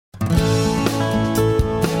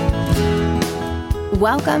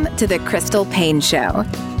Welcome to the Crystal Paine Show,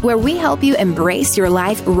 where we help you embrace your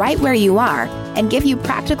life right where you are and give you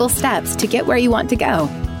practical steps to get where you want to go.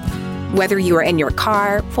 Whether you are in your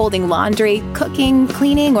car, folding laundry, cooking,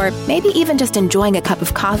 cleaning, or maybe even just enjoying a cup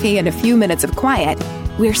of coffee and a few minutes of quiet,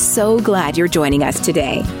 we're so glad you're joining us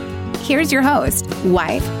today. Here's your host,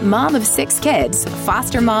 wife, mom of 6 kids,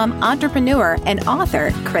 foster mom, entrepreneur, and author,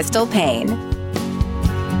 Crystal Paine.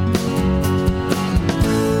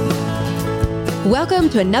 Welcome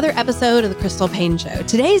to another episode of the Crystal Paine Show.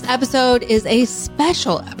 Today's episode is a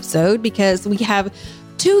special episode because we have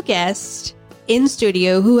 2 guests in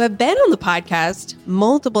studio who have been on the podcast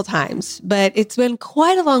multiple times, but it's been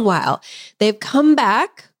quite a long while. They've come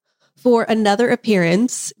back for another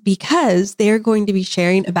appearance because they're going to be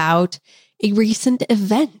sharing about a recent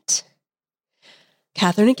event.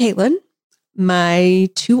 Kathrynne and Kaitlynn, my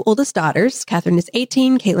 2 oldest daughters, Kathrynne is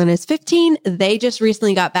 18, Kaitlynn is 15. They just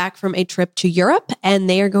recently got back from a trip to Europe and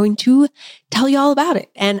they are going to tell you all about it.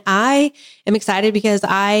 And I am excited because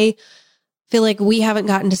I feel like we haven't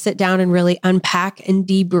gotten to sit down and really unpack and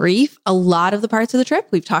debrief a lot of the parts of the trip.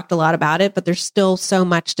 We've talked a lot about it, but there's still so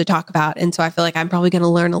much to talk about. And so I feel like I'm probably going to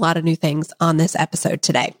learn a lot of new things on this episode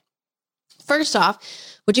today. First off,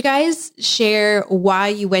 would you guys share why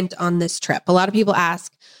you went on this trip? A lot of people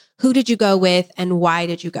ask, who did you go with and why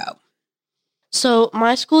did you go? So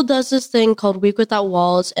my school does this thing called Week Without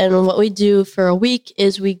Walls. And what we do for a week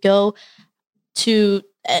is we go to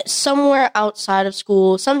somewhere outside of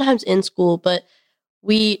school, sometimes in school, but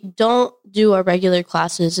we don't do our regular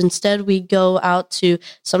classes. Instead, we go out to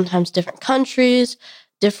sometimes different countries,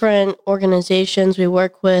 different organizations we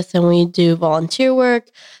work with, and we do volunteer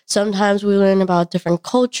work. Sometimes we learn about different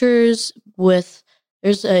cultures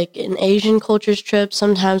there's like an Asian cultures trip.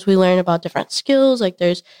 Sometimes we learn about different skills, like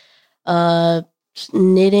there's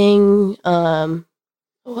knitting,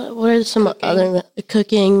 what are some other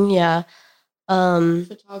cooking, yeah.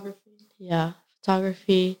 Photography. Yeah,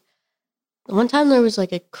 photography. One time there was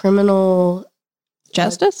like a criminal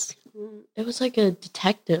justice. It was like a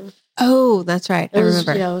detective. Oh, that's right. I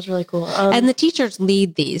remember. Yeah, it was really cool. And the teachers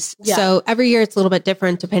lead these. Yeah. So every year it's a little bit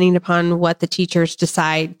different depending upon what the teachers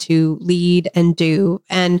decide to lead and do.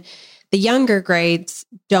 And the younger grades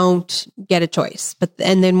don't get a choice.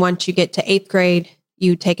 And then once you get to 8th grade,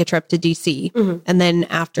 you take a trip to DC. Mm-hmm. And then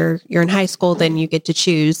after you're in high school, then you get to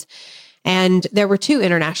choose. And there were 2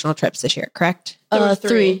 international trips this year, correct? There were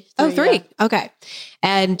 3. Oh, 3. Yeah. Okay.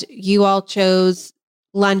 And you all chose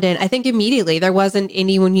London. I think immediately there wasn't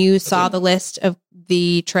any when you saw the list of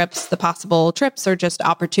the trips, the possible trips or just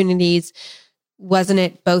opportunities. Wasn't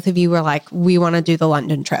it both of you were like, we want to do the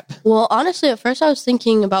London trip? Well, honestly, at first I was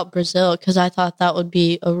thinking about Brazil because I thought that would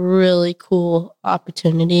be a really cool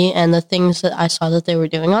opportunity. And the things that I saw that they were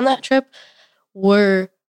doing on that trip were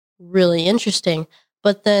really interesting.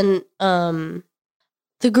 But then the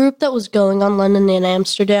group that was going on London and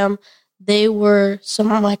Amsterdam, they were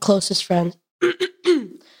some of my closest friends.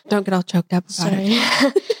 Don't get all choked up about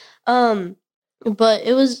it. But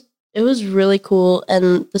it was really cool.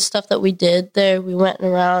 And the stuff that we did there, we went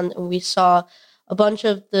around and we saw a bunch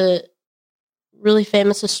of the really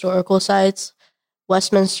famous historical sites,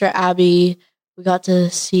 Westminster Abbey. We got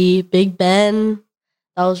to see Big Ben.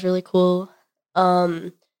 That was really cool.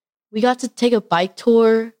 We got to take a bike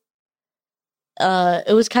tour.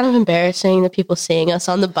 It was kind of embarrassing, the people seeing us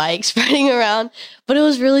on the bikes riding around, but it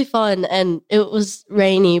was really fun and it was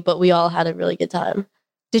rainy, but we all had a really good time.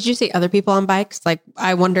 Did you see other people on bikes? Like,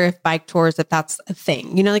 I wonder if bike tours, if that's a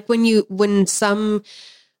thing, like when some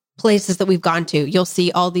places that we've gone to, you'll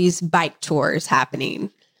see all these bike tours happening.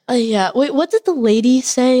 Yeah. Wait, what did the lady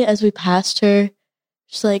say as we passed her?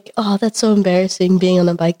 She's like, oh, that's so embarrassing being on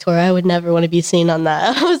a bike tour. I would never want to be seen on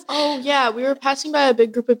that. Oh, yeah. We were passing by a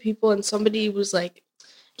big group of people and somebody was like, I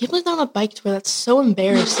can't believe they're on a bike tour. That's so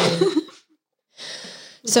embarrassing.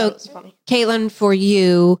 So, Kaitlynn, for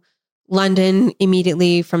you, London,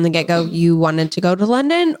 immediately from the get-go, you wanted to go to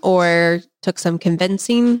London or took some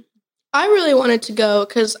convincing? I really wanted to go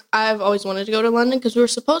because I've always wanted to go to London because we were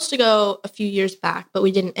supposed to go a few years back, but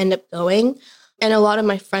we didn't end up going. And a lot of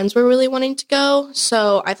my friends were really wanting to go.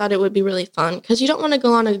 So I thought it would be really fun because you don't want to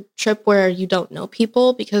go on a trip where you don't know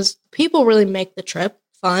people because people really make the trip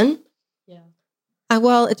fun. Yeah.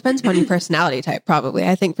 Well, it depends upon your personality type, probably.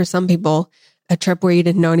 I think for some people, a trip where you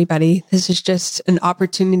didn't know anybody, this is just an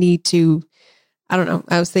opportunity to, I don't know.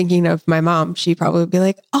 I was thinking of my mom. She probably would be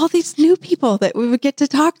like, all these new people that we would get to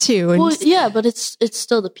talk to. And well, yeah, but it's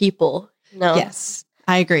still the people. No. Yes,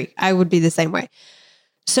 I agree. I would be the same way.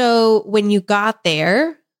 So when you got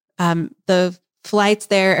there, the flights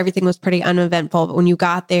there, everything was pretty uneventful. But when you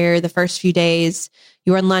got there, the first few days,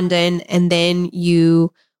 you were in London, and then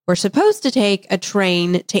you were supposed to take a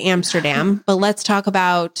train to Amsterdam. But let's talk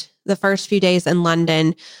about the first few days in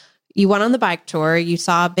London. You went on the bike tour. You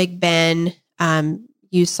saw Big Ben.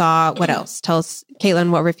 You saw, what else? Tell us, Kaitlynn,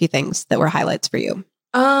 what were a few things that were highlights for you?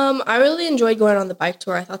 I really enjoyed going on the bike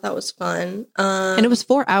tour. I thought that was fun. And it was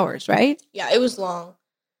 4 hours, right? Yeah, it was long.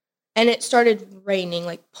 And it started raining,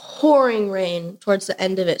 like pouring rain towards the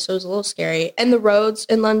end of it. So it was a little scary. And the roads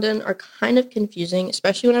in London are kind of confusing,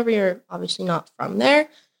 especially whenever you're obviously not from there.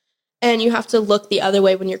 And you have to look the other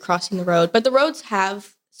way when you're crossing the road. But the roads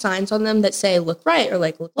have signs on them that say look right or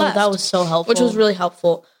like look left. Oh, that was so helpful. Which was really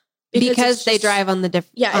helpful. Because they drive on the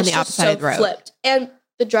opposite side of the road. Flipped. And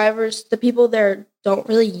the people there don't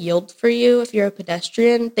really yield for you if you're a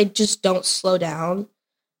pedestrian. They just don't slow down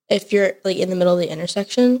if you're like in the middle of the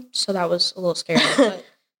intersection. So that was a little scary. But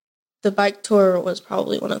the bike tour was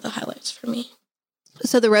probably one of the highlights for me.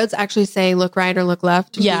 So the roads actually say look right or look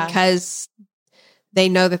left? Yeah. Because they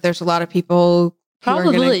know that there's a lot of people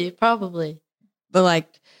Probably. But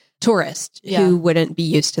like tourists who wouldn't be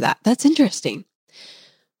used to that. That's interesting.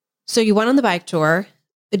 So you went on the bike tour.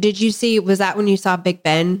 Was that when you saw Big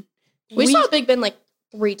Ben? We saw Big Ben like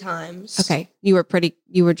 3 times. Okay. You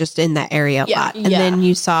were just in that area a lot. And then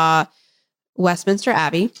you saw Westminster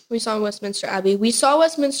Abbey. We saw Westminster Abbey. We saw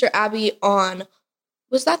Westminster Abbey I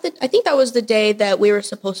think that was the day that we were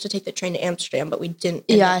supposed to take the train to Amsterdam, but we didn't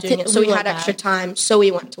end up doing it. So we had extra time. So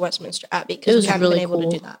we went to Westminster Abbey because we haven't been able to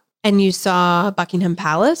do that. And you saw Buckingham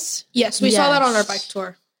Palace? Yes, we saw that on our bike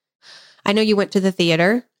tour. I know you went to the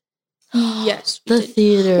theater. Yes, the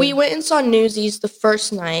theater. We went and saw Newsies the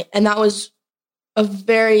first night, and that was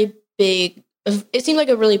it seemed like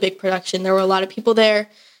a really big production. There were a lot of people there.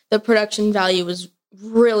 The production value was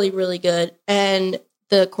really, really good, and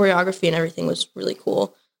the choreography and everything was really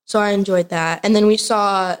cool. So I enjoyed that. And then we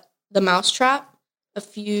saw The Mousetrap a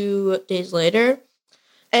few days later,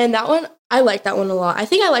 and that one, I liked that one a lot. I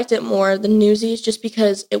think I liked it more than Newsies just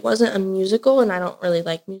because it wasn't a musical, and I don't really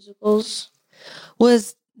like musicals.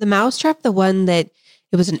 Was The Mousetrap the one that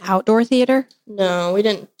it was an outdoor theater? No, we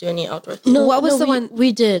didn't do any outdoor theater. No, what was the one?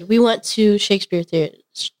 We did. We went to Shakespeare Theater,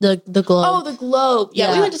 the Globe. Oh, the Globe.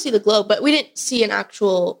 Yeah, we went to see the Globe, but we didn't see an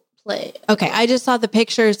actual play. Okay, I just saw the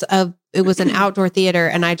pictures of it was an outdoor theater,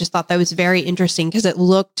 and I just thought that was very interesting because it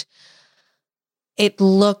looked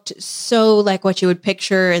so like what you would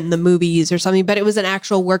picture in the movies or something, but it was an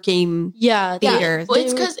actual working theater. Yeah. Well,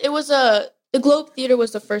 it's because it was the Globe Theater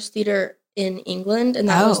was the first theater in England, and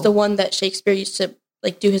that was the one that Shakespeare used to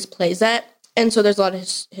like do his plays at. And so there's a lot of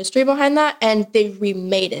history behind that, and they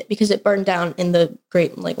remade it because it burned down in the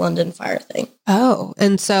Great like London Fire thing. Oh,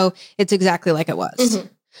 and so it's exactly like it was. Mm-hmm.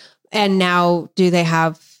 And now, do they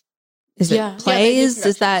have? Is it plays?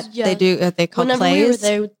 Is that they do? They call plays.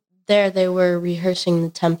 We were there, they were rehearsing The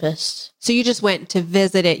Tempest. So you just went to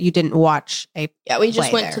visit it. You didn't watch a. Yeah, we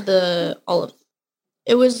just went to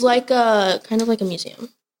it was like kind of like a museum.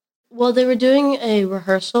 Well, they were doing a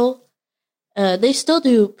rehearsal. They still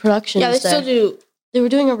do productions. Yeah, they still do. They were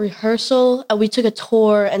doing a rehearsal. We took a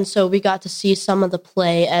tour, and so we got to see some of the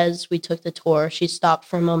play as we took the tour. She stopped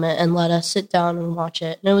for a moment and let us sit down and watch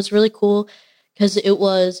it. And it was really cool because it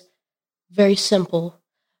was very simple.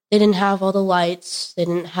 They didn't have all the lights. They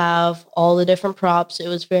didn't have all the different props. It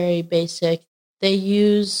was very basic. They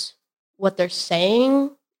use what they're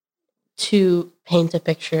saying to paint a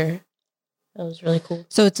picture. That was really cool.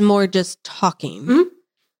 So it's more just talking. Mm-hmm.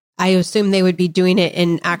 I assume they would be doing it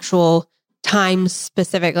in actual time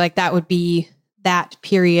specific. Like that would be that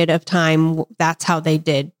period of time. That's how they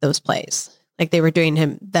did those plays. Like they were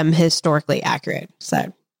doing them historically accurate.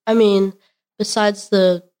 So, I mean, besides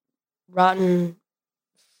the rotten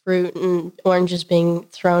fruit and oranges being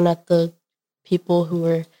thrown at the people who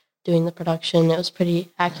were doing the production, it was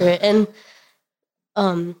pretty accurate. And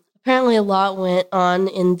apparently a lot went on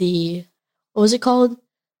in the, what was it called?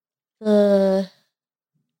 The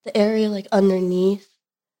area like underneath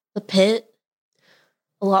the pit.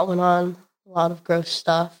 A lot went on, a lot of gross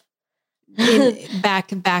stuff.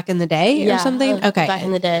 Back in the day or something? Okay. Back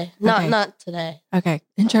in the day. Not today. Okay.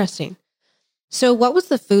 Interesting. So what was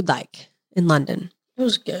the food like in London? It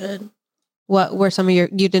was good. What were some of you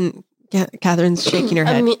didn't, Kathryn's shaking her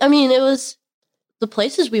head. I mean, it was, the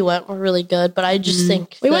places we went were really good, but I just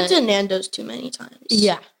think we went to Nando's too many times.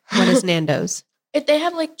 Yeah. What is Nando's? They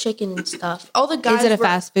have like chicken and stuff. All the guys. Is it a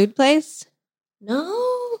fast food place?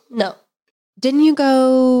 No. Didn't you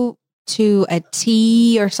go to a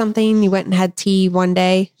tea or something? You went and had tea one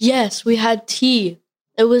day? Yes, we had tea.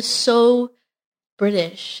 It was so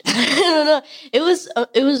British. I don't know.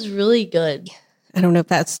 It was really good. I don't know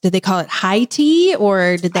if did they call it high tea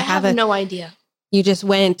or did they I have no idea. You just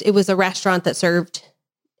went, it was a restaurant that served,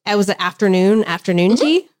 it was an afternoon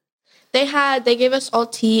tea? They gave us all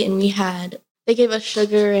tea and they gave us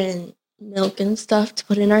sugar and milk and stuff to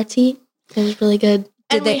put in our tea. It was really good.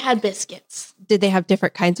 And we had biscuits. Did they have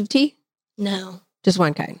different kinds of tea? No. Just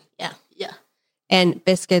one kind? Yeah. And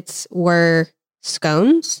biscuits were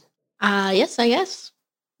scones? Yes, I guess.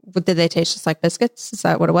 But did they taste just like biscuits? Is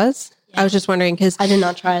that what it was? Yeah. I was just wondering because I did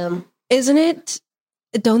not try them.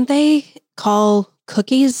 Don't they call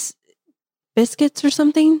cookies biscuits or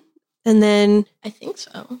something? And then I think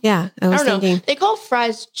so. Yeah, I was thinking. Know. They call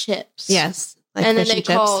fries chips. Yes. Like and then they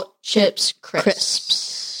call chips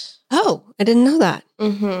crisps. Oh, I didn't know that.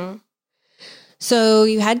 Mm-hmm. So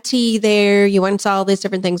you had tea there. You went and saw all these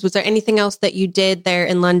different things. Was there anything else that you did there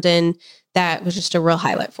in London that was just a real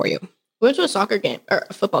highlight for you? We went to a soccer game or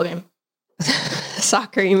a football game.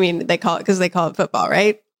 Soccer, you mean they call it football,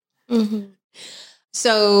 right? Mm-hmm.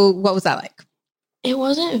 So what was that like? It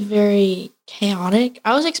wasn't very chaotic.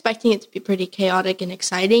 I was expecting it to be pretty chaotic and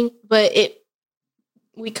exciting, but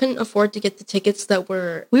we couldn't afford to get the tickets that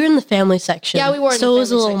were... We were in the family section. Yeah, we were in the family section. So it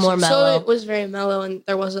was a little more mellow. So it was very mellow and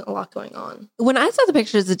there wasn't a lot going on. When I saw the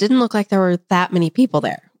pictures, it didn't look like there were that many people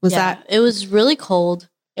there. It was really cold.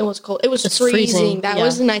 It was cold. It was freezing. That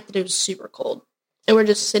was the night that it was super cold. And we're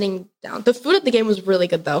just sitting down. The food at the game was really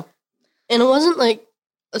good, though. And it wasn't like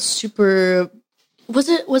a super... Was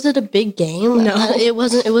it a big game? No. It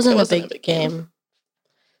wasn't a big game.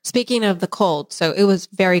 Speaking of the cold, so it was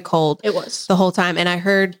very cold. It was. The whole time. And I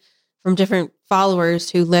heard from different followers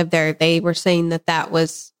who lived there, they were saying that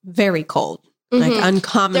was very cold. Mm-hmm. Like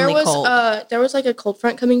uncommonly cold. There was like a cold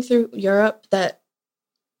front coming through Europe that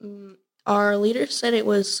our leaders said it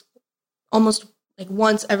was almost like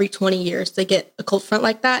once every 20 years they get a cold front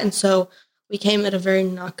like that. And so we came at a very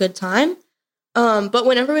not good time. But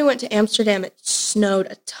whenever we went to Amsterdam, it snowed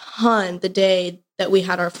a ton the day that we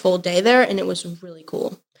had our full day there. And it was really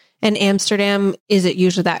cool. And Amsterdam, is it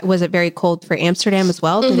usually was it very cold for Amsterdam as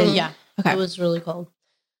well? Mm-hmm. Yeah. Okay. It was really cold.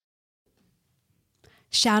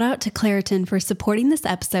 Shout out to Kathrynne for supporting this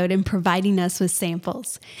episode and providing us with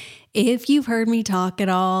samples. If you've heard me talk at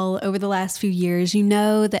all over the last few years, you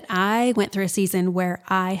know that I went through a season where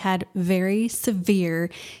I had very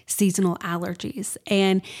severe seasonal allergies.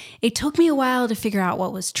 And it took me a while to figure out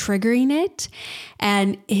what was triggering it.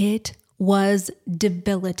 And it was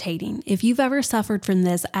debilitating. If you've ever suffered from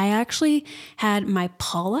this, I actually had my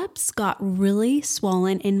polyps got really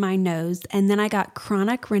swollen in my nose, and then I got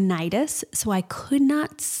chronic rhinitis, so I could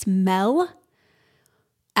not smell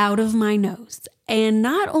out of my nose. And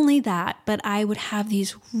not only that, but I would have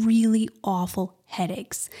these really awful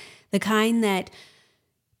headaches, the kind that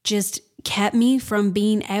just kept me from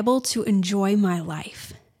being able to enjoy my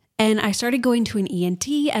life. And I started going to an ENT,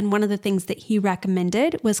 and one of the things that he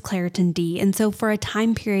recommended was Claritin D. And so for a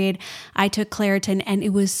time period, I took Claritin, and it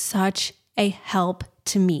was such a help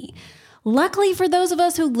to me. Luckily for those of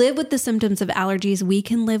us who live with the symptoms of allergies, we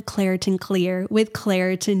can live Claritin Clear with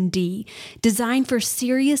Claritin D. Designed for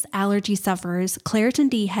serious allergy sufferers,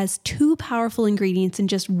 Claritin D has 2 powerful ingredients in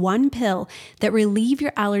just one pill that relieve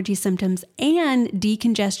your allergy symptoms and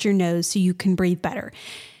decongest your nose so you can breathe better.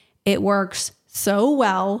 It works so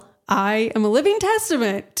well. I am a living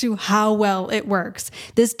testament to how well it works.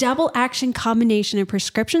 This double action combination of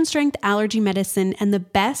prescription strength allergy medicine and the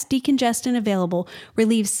best decongestant available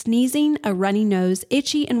relieves sneezing, a runny nose,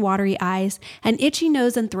 itchy and watery eyes, an itchy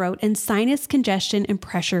nose and throat, and sinus congestion and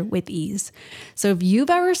pressure with ease. So if you've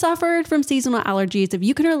ever suffered from seasonal allergies, if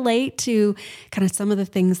you can relate to kind of some of the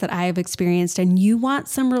things that I have experienced and you want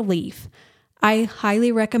some relief, I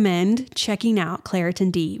highly recommend checking out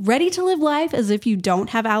Claritin D. Ready to live life as if you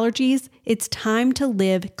don't have allergies? It's time to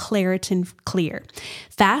live Claritin Clear.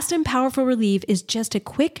 Fast and powerful relief is just a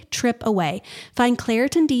quick trip away. Find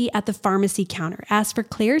Claritin D at the pharmacy counter. Ask for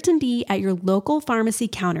Claritin D at your local pharmacy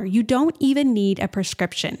counter. You don't even need a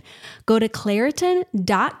prescription. Go to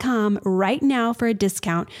Claritin.com right now for a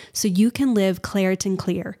discount so you can live Claritin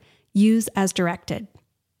Clear. Use as directed.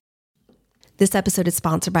 This episode is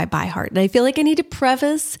sponsored by ByHeart, and I feel like I need to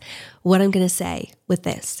preface what I'm going to say with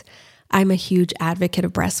this. I'm a huge advocate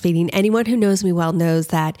of breastfeeding. Anyone who knows me well knows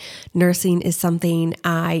that nursing is something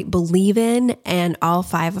I believe in, and all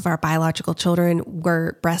 5 of our biological children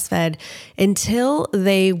were breastfed until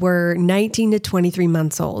they were 19 to 23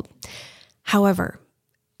 months old. However,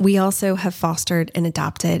 we also have fostered and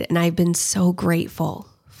adopted, and I've been so grateful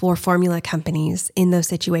for formula companies in those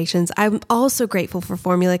situations. I'm also grateful for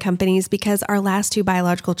formula companies because our last 2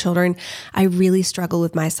 biological children, I really struggled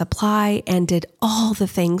with my supply and did all the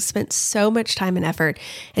things, spent so much time and effort,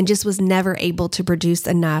 and just was never able to produce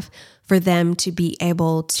enough for them to be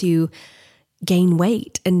able to gain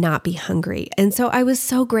weight and not be hungry. And so I was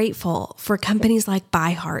so grateful for companies like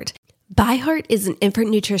ByHeart. ByHeart is an infant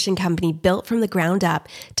nutrition company built from the ground up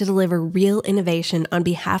to deliver real innovation on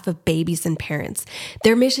behalf of babies and parents.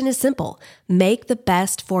 Their mission is simple: make the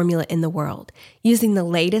best formula in the world. Using the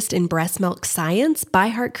latest in breast milk science,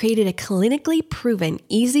 ByHeart created a clinically proven,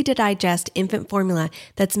 easy to digest infant formula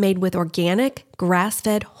that's made with organic,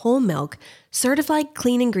 grass-fed whole milk, certified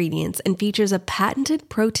clean ingredients, and features a patented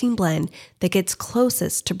protein blend that gets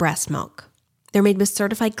closest to breast milk. They're made with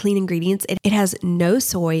certified clean ingredients. It has no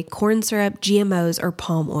soy, corn syrup, GMOs, or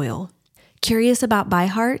palm oil. Curious about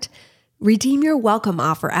ByHeart? Redeem your welcome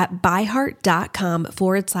offer at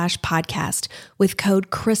byheart.com/podcast with code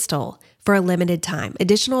CRYSTAL for a limited time.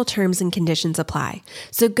 Additional terms and conditions apply.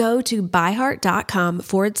 So go to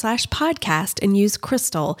byheart.com/podcast and use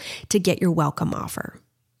CRYSTAL to get your welcome offer.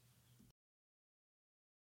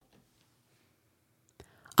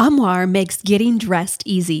 Armoire makes getting dressed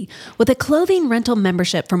easy. With a clothing rental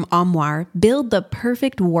membership from Armoire, build the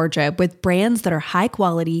perfect wardrobe with brands that are high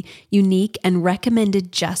quality, unique, and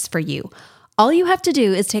recommended just for you. All you have to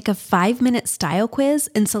do is take a 5-minute style quiz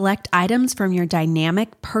and select items from your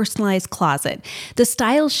dynamic, personalized closet. The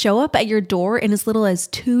styles show up at your door in as little as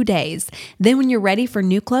 2 days. Then when you're ready for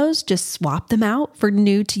new clothes, just swap them out for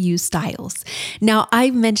new to use styles. Now,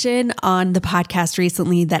 I mentioned on the podcast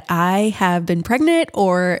recently that I have been pregnant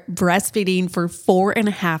or breastfeeding for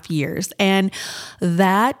 4.5 years. And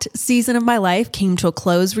that season of my life came to a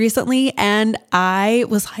close recently. And I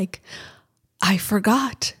was like, I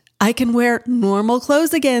forgot. I can wear normal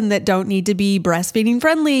clothes again that don't need to be breastfeeding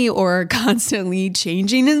friendly or constantly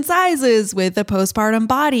changing in sizes with a postpartum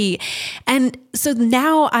body. And so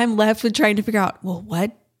now I'm left with trying to figure out, well,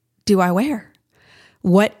 what do I wear?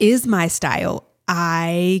 What is my style?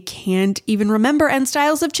 I can't even remember, and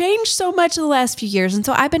styles have changed so much in the last few years. And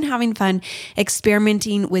so I've been having fun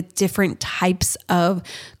experimenting with different types of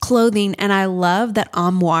clothing. And I love that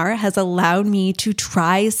Armoire has allowed me to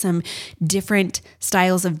try some different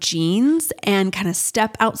styles of jeans and kind of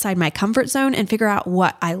step outside my comfort zone and figure out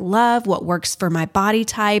what I love, what works for my body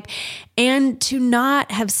type, and to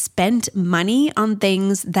not have spent money on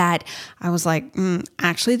things that I was like,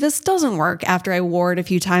 actually, this doesn't work, after I wore it a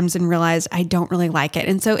few times and realized I don't really like it.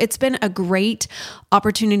 And so it's been a great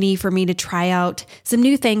opportunity for me to try out some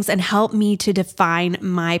new things and help me to define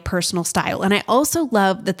my personal style. And I also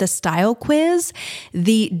love that the style quiz,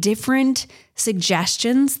 the different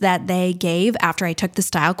suggestions that they gave after I took the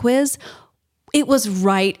style quiz, it was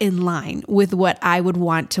right in line with what I would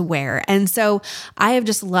want to wear. And so I have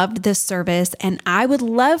just loved this service, and I would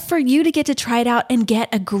love for you to get to try it out and get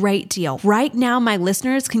a great deal. Right now, my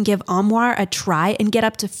listeners can give Armoire a try and get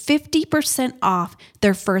up to 50% off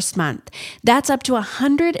their first month. That's up to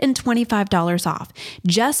 $125 off.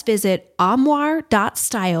 Just visit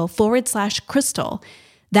armoire.style/crystal.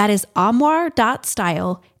 That is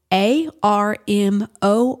armoire.style,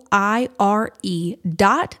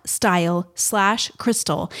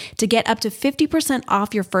 ARMOIRE.style/crystal to get up to 50%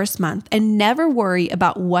 off your first month and never worry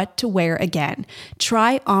about what to wear again.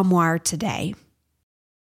 Try Armoire today.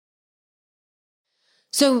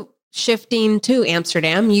 So shifting to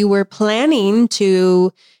Amsterdam, you were planning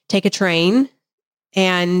to take a train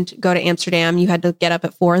and go to Amsterdam. You had to get up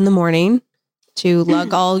at 4 a.m. to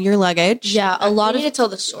lug all your luggage. Yeah, a lot of need to tell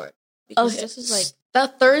the story. Because this is like the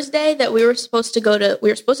Thursday that we were supposed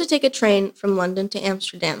to take a train from London to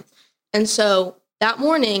Amsterdam. And so that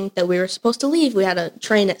morning that we were supposed to leave, we had a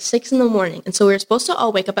train at 6 a.m. And so we were supposed to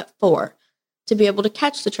all wake up at 4 to be able to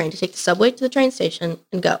catch the train, to take the subway to the train station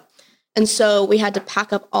and go. And so we had to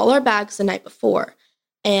pack up all our bags the night before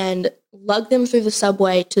and lug them through the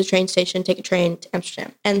subway to the train station, take a train to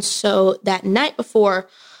Amsterdam. And so that night before,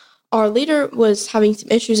 our leader was having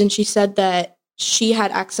some issues, and she said that she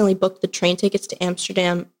had accidentally booked the train tickets to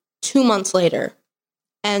Amsterdam 2 months later.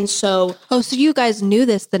 And so... Oh, so you guys knew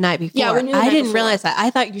this the night before. Yeah, we knew I didn't before. realize that. I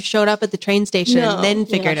thought you showed up at the train station and then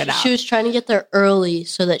figured it out. She was trying to get there early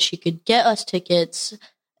so that she could get us tickets,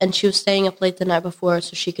 and she was staying up late the night before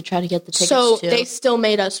so she could try to get the tickets So too. they still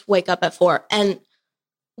made us wake up at 4. And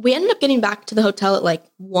we ended up getting back to the hotel at like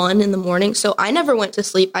 1 a.m. So I never went to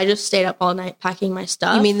sleep. I just stayed up all night packing my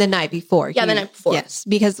stuff. You mean the night before? Yeah, the night before. Yes,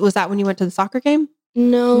 because was that when you went to the soccer game?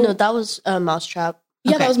 No, that was Mousetrap.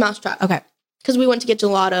 Yeah, Okay. that was Mousetrap. Okay. Because we went to get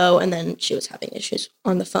gelato, and then she was having issues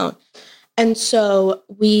on the phone. And so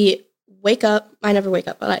we wake up. I never wake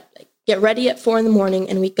up, but I like, get ready at 4 a.m.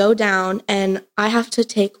 and we go down, and I have to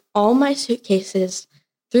take all my suitcases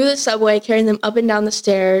through the subway, carrying them up and down the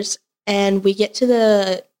stairs. And we get to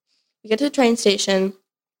the train station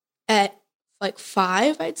at like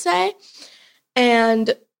 5, I'd say.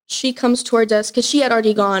 And she comes towards us because she had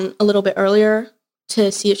already gone a little bit earlier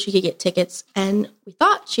to see if she could get tickets. And we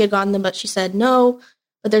thought she had gotten them, but she said, no,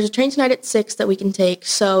 but there's a train tonight at 6 that we can take.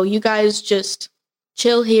 So you guys just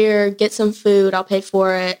chill here, get some food. I'll pay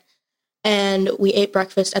for it. And we ate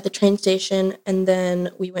breakfast at the train station. And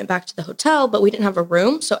then we went back to the hotel, but we didn't have a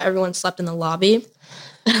room. So everyone slept in the lobby.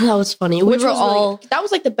 That was funny. We were all that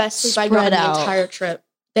was like the best sleep I got on the entire trip.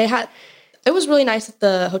 It was really nice that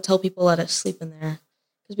the hotel people let us sleep in there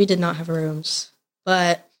because we did not have rooms.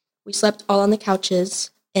 But we slept all on the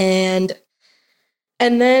couches, and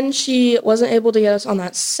then she wasn't able to get us on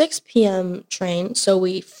that 6 p.m. train, so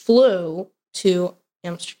we flew to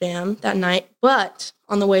Amsterdam that night. But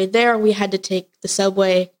on the way there, we had to take the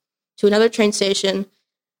subway to another train station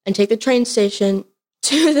and take the train station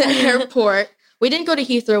to the airport. We didn't go to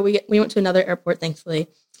Heathrow. We went to another airport, thankfully,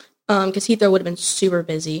 because Heathrow would have been super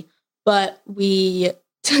busy. But we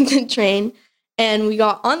took the train, and we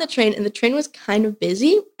got on the train, and the train was kind of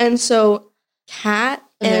busy. And so Kat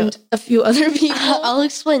and a few other people. I'll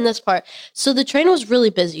explain this part. So the train was really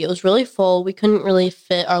busy. It was really full. We couldn't really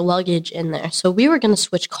fit our luggage in there. So we were going to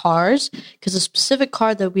switch cars because the specific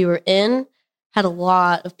car that we were in had a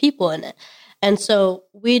lot of people in it. And so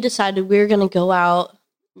we decided we were going to go out.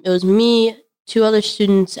 It was me, 2 other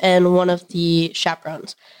students, and one of the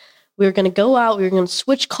chaperones. We were going to go out, we were going to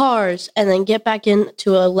switch cars, and then get back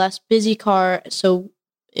into a less busy car so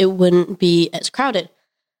it wouldn't be as crowded.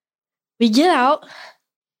 We get out,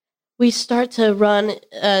 we start to run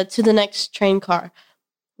to the next train car.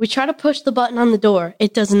 We try to push the button on the door.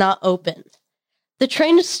 It does not open. The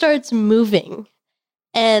train just starts moving,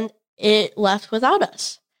 and it left without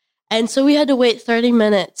us. And so we had to wait 30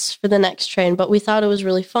 minutes for the next train, but we thought it was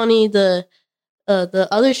really funny. The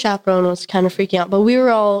other chaperone was kind of freaking out, but we were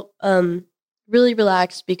all really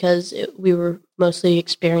relaxed because we were mostly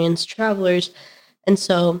experienced travelers, and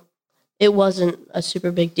so it wasn't a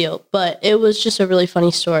super big deal. But it was just a really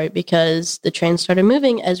funny story because the train started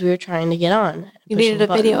moving as we were trying to get on. You needed a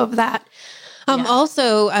video of that. Yeah.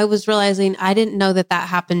 Also, I was realizing I didn't know that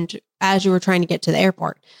happened as you were trying to get to the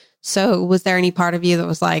airport. So was there any part of you that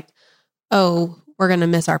was like, oh, we're going to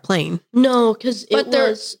miss our plane? No, because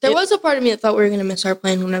there was a part of me that thought we were going to miss our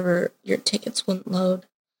plane whenever your tickets wouldn't load.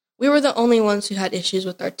 We were the only ones who had issues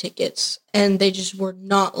with our tickets, and they just were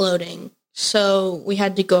not loading. So we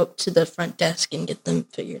had to go up to the front desk and get them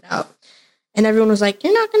figured out. And everyone was like,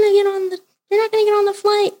 "You're not going to get on the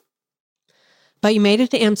flight." But you made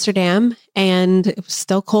it to Amsterdam, and it was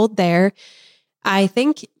still cold there. I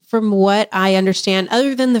think from what I understand,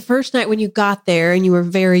 other than the first night when you got there and you were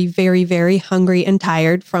very, very, very hungry and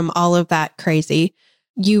tired from all of that crazy,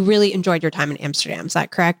 you really enjoyed your time in Amsterdam. Is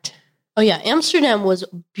that correct? Oh, yeah. Amsterdam was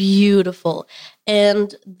beautiful.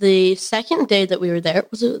 And the second day that we were there,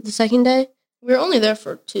 was it the second day? We were only there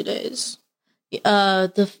for 2 days.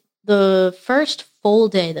 The first full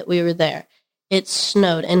day that we were there, it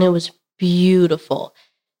snowed and it was beautiful.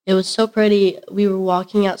 It was so pretty. We were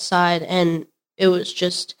walking outside and it was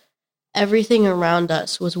just everything around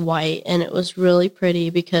us was white, and it was really pretty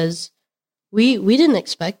because we didn't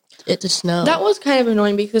expect it to snow. That was kind of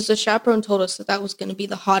annoying because the chaperone told us that was going to be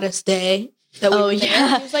the hottest day that we were there.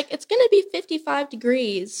 Yeah. He was like, it's going to be 55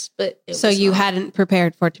 degrees, but so you hadn't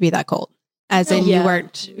prepared for it to be that cold, as in you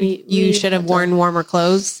weren't. You should have worn warmer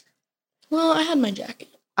clothes. Well, I had my jacket.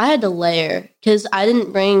 I had to layer because I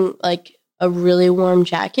didn't bring like a really warm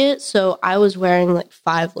jacket, so I was wearing like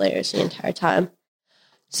 5 layers the entire time.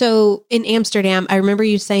 So in Amsterdam, I remember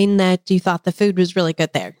you saying that you thought the food was really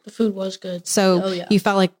good there. The food was good. So you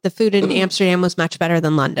felt like the food in Amsterdam was much better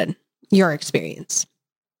than London, your experience.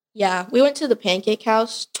 Yeah, we went to the pancake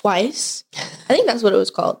house twice. I think that's what it was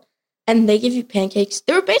called. And they give you pancakes.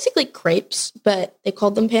 They were basically crepes, but they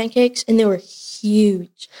called them pancakes, and they were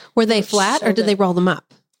huge. Were they flat, or did they roll them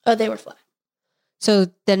up? Oh, they were flat. So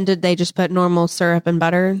then did they just put normal syrup and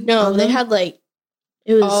butter? No, they had like...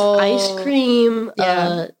 It was ice cream,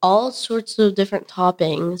 all sorts of different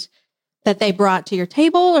toppings. That they brought to your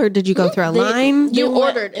table, or did you go through a line? You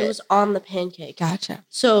ordered. It was on the pancake. Gotcha.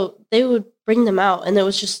 So they would bring them out, and it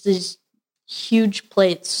was just these huge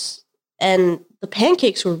plates, and the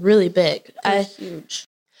pancakes were really big. Huge.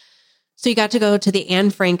 So you got to go to the Anne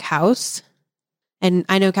Frank house, and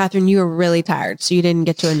I know, Kathrynne, you were really tired, so you didn't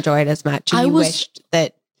get to enjoy it as much. I wished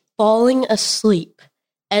that falling asleep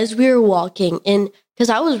as we were walking in, because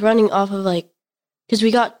I was running off of because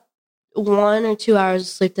we got 1 or 2 hours of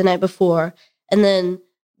sleep the night before. And then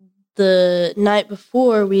the night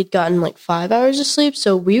before, we'd gotten like 5 hours of sleep.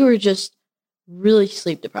 So we were just really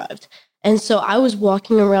sleep deprived. And so I was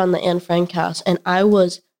walking around the Anne Frank house and I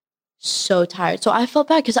was so tired. So I felt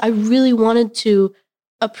bad because I really wanted to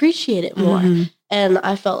appreciate it more. Mm-hmm. And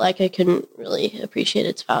I felt like I couldn't really appreciate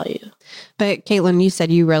its value. But Kaitlynn, you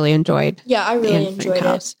said you really enjoyed Yeah, I really enjoyed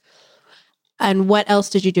it. And what else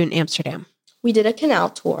did you do in Amsterdam? We did a canal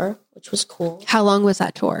tour, which was cool. How long was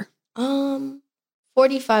that tour?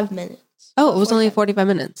 45 minutes. Oh, it was only 45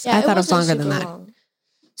 minutes. Yeah, I thought it was longer than that. Long.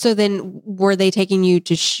 So then were they taking you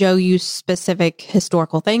to show you specific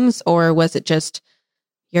historical things, or was it just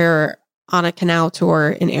you're on a canal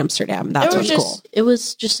tour in Amsterdam? That was cool. It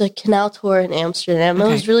was just a canal tour in Amsterdam. Okay.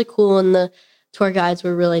 It was really cool, and the tour guides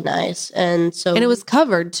were really nice. And it was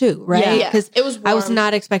covered too, right? Yeah, because it was warm. I was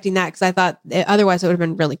not expecting that because I thought otherwise it would have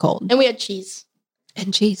been really cold. And we had cheese.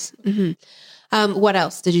 Mm-hmm. What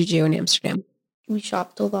else did you do in Amsterdam? We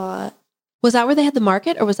shopped a lot. Was that where they had the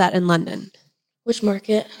market, or was that in London? Which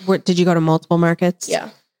market? Did you go to multiple markets? Yeah.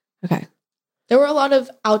 Okay. There were a lot of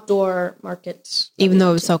outdoor markets. Even though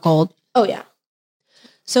it was so cold? Oh, yeah.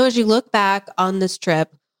 So as you look back on this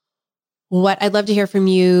trip, I'd love to hear from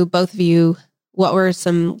you, both of you, what were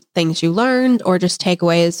some things you learned or just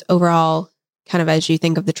takeaways overall, kind of as you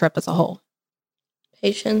think of the trip as a whole?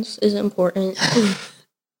 Patience is important.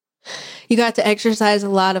 You got to exercise a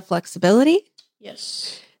lot of flexibility.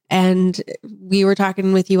 Yes. And we were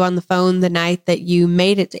talking with you on the phone the night that you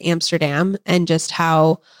made it to Amsterdam, and just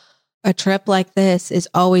how a trip like this is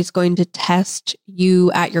always going to test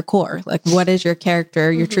you at your core. Like, what is your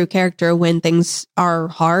character, your true character, when things are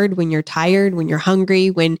hard, when you're tired, when you're hungry,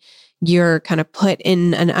 when you're kind of put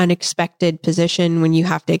in an unexpected position, when you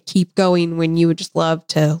have to keep going, when you would just love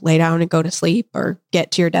to lay down and go to sleep or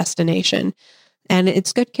get to your destination. And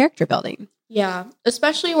it's good character building. Yeah,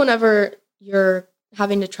 especially whenever you're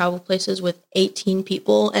having to travel places with 18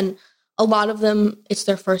 people, and a lot of them, it's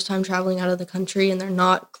their first time traveling out of the country and they're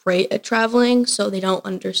not great at traveling, so they don't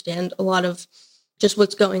understand a lot of just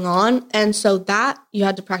what's going on. And so that you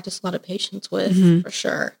had to practice a lot of patience with, for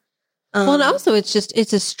sure. Well, and also it's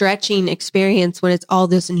a stretching experience when it's all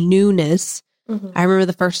this newness. I remember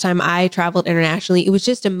the first time I traveled internationally, it was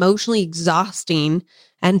just emotionally exhausting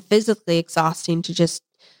and physically exhausting to just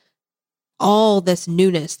all this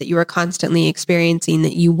newness that you were constantly experiencing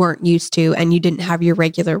that you weren't used to, and you didn't have your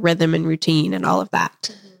regular rhythm and routine and all of that.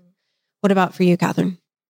 What about for you, Kathrynne?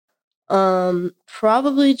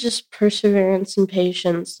 Probably just perseverance and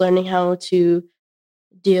patience, learning how to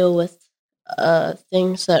deal with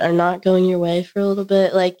things that are not going your way for a little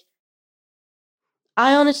bit. Like,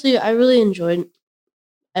 I really enjoyed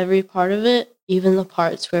every part of it, even the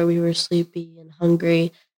parts where we were sleepy and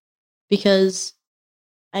hungry, because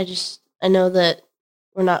I know that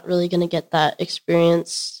we're not really going to get that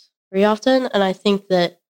experience very often. And I think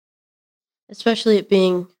that, especially it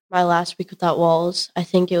being my last week without walls, I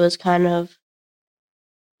think it was kind of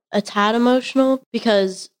a tad emotional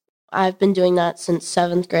because I've been doing that since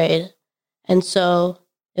 7th grade. And so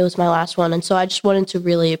it was my last one. And so I just wanted to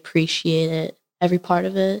really appreciate it, every part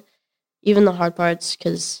of it, even the hard parts,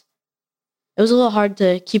 because it was a little hard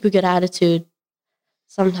to keep a good attitude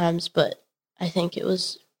sometimes, but I think it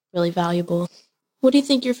was really valuable. What do you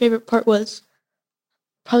think your favorite part was?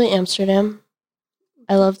 Probably Amsterdam.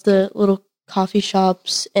 I loved the little coffee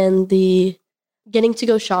shops, and the getting to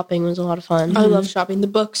go shopping was a lot of fun. I love shopping. The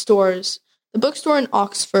bookstores. The bookstore in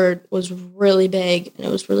Oxford was really big, and it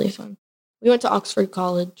was really fun. We went to Oxford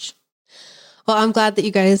College. Well, I'm glad that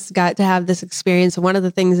you guys got to have this experience. One of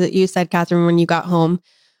the things that you said, Kathrynne, when you got home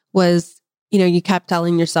was, you kept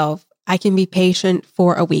telling yourself, I can be patient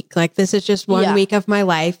for a week. Like, this is just one week of my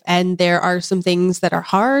life. And there are some things that are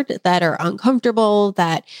hard, that are uncomfortable,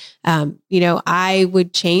 that, I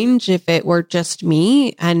would change if it were just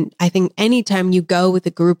me. And I think anytime you go with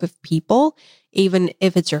a group of people, even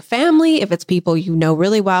if it's your family, if it's people you know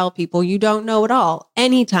really well, people you don't know at all,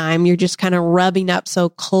 anytime you're just kind of rubbing up so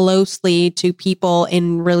closely to people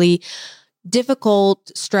in really difficult,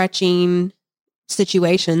 stretching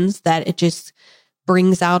situations, that it just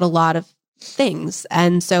brings out a lot of things.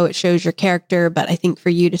 And so it shows your character. But I think for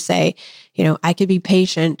you to say, I could be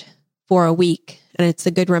patient for a week. And it's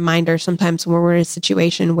a good reminder sometimes when we're in a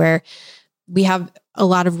situation where we have a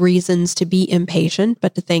lot of reasons to be impatient,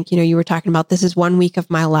 but to think, you were talking about, this is 1 week of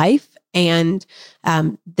my life, and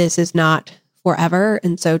this is not forever.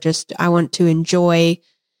 And so I want to enjoy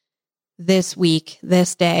this week,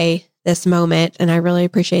 this day, this moment. And I really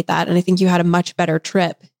appreciate that. And I think you had a much better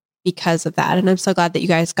trip because of that. And I'm so glad that you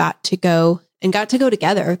guys got to go and got to go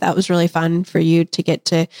together. That was really fun for you to get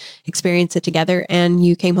to experience it together. And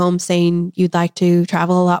you came home saying you'd like to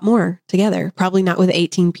travel a lot more together. Probably not with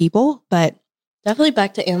 18 people, but Definitely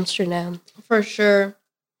back to Amsterdam. For sure.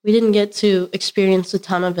 We didn't get to experience a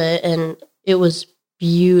ton of it, and it was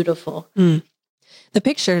beautiful. The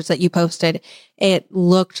pictures that you posted, it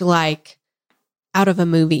looked like out of a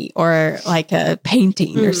movie or like a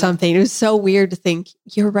painting or something. It was so weird to think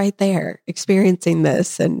you're right there experiencing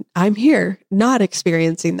this and I'm here not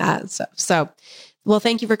experiencing that stuff. So, well,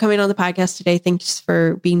 thank you for coming on the podcast today. Thanks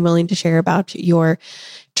for being willing to share about your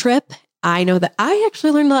trip. I know that I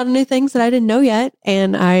actually learned a lot of new things that I didn't know yet.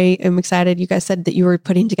 And I am excited. You guys said that you were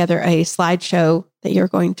putting together a slideshow that you're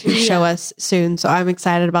going to show us soon. So I'm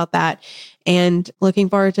excited about that. And looking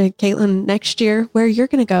forward to Kaitlynn next year where you're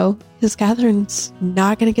going to go, because Kathryn's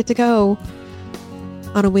not going to get to go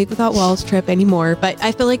on a Week Without Walls trip anymore. But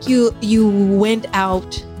I feel like you went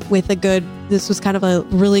out with a good, this was kind of a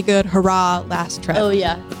really good hurrah last trip. Oh,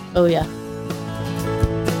 yeah.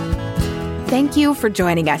 Thank you for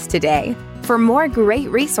joining us today. For more great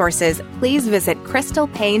resources, please visit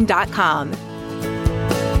crystalpaine.com.